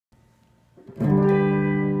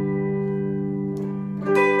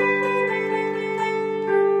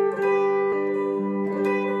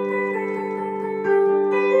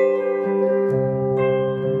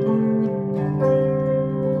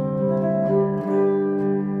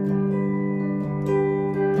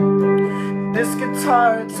This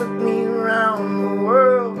guitar took me around the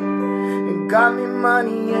world. It got me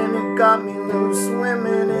money and it got me loose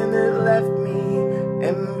women, and it left me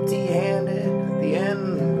empty-handed at the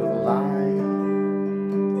end of the line.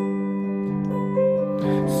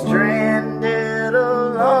 Stranded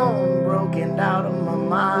alone, broken out of my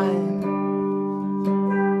mind.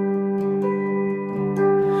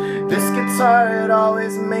 This guitar, it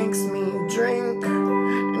always makes me drink.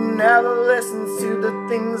 It never listens to the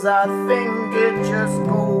things I think. It just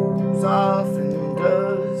goes off and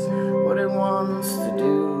does what it wants to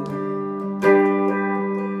do.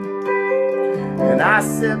 And I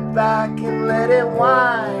sit back and let it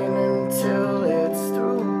whine until it's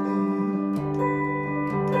through.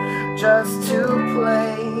 Just to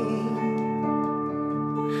play,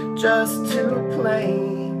 just to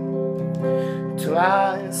play, till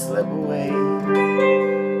I slip away.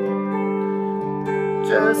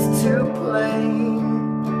 Just to play,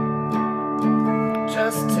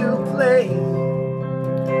 just to play,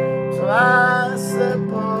 till I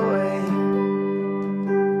slip away.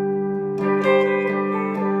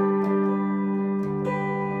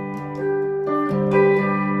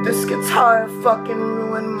 This guitar fucking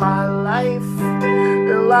ruined my life.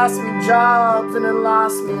 It lost me jobs and it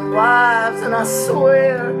lost me wives, and I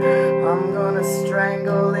swear I'm gonna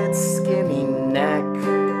strangle its skinny neck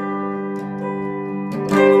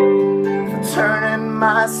for turning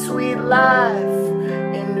my sweet life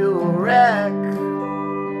into a wreck.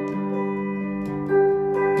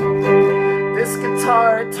 This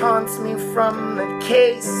guitar taunts me from the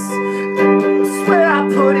case. I swear I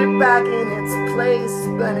put it back in its place,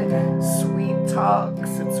 but it sweet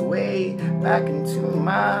talks its way back into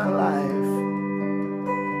my life.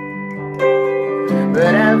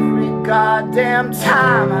 But every goddamn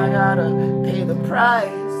time I gotta pay the price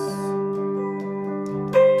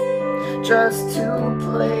just to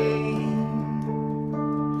play,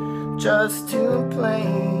 just to play,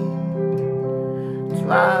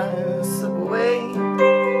 till I slip away.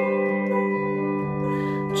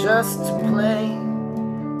 Just to play,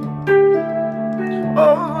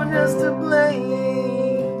 oh, just to play,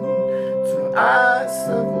 till I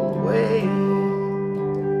slip away.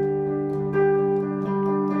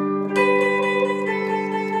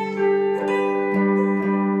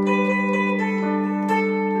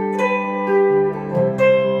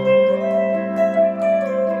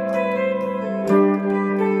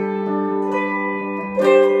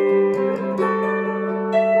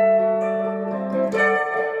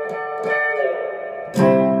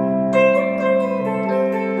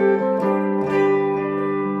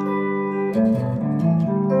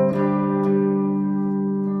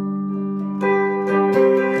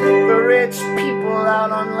 Rich people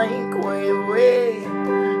out on Lake Way,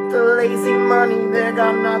 the lazy money, they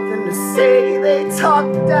got nothing to say. They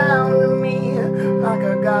talk down to me like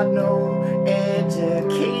I got no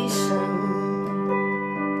education.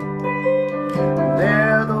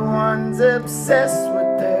 They're the ones obsessed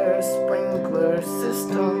with their sprinkler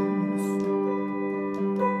systems.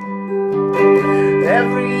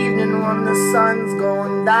 Every evening when the sun's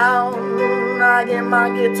going down, I get my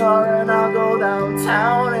guitar and I'll go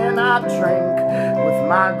downtown, and I drink with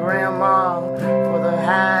my grandma for the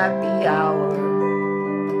happy hour.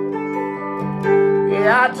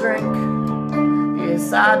 Yeah, I drink,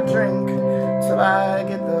 yes I drink, till I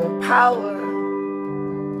get the power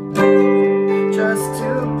just to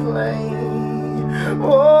play,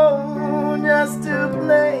 oh, just to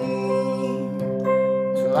play,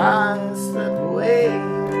 till I slip away.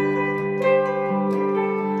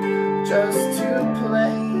 Just to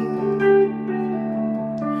play,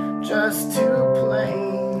 just to play,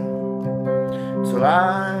 till I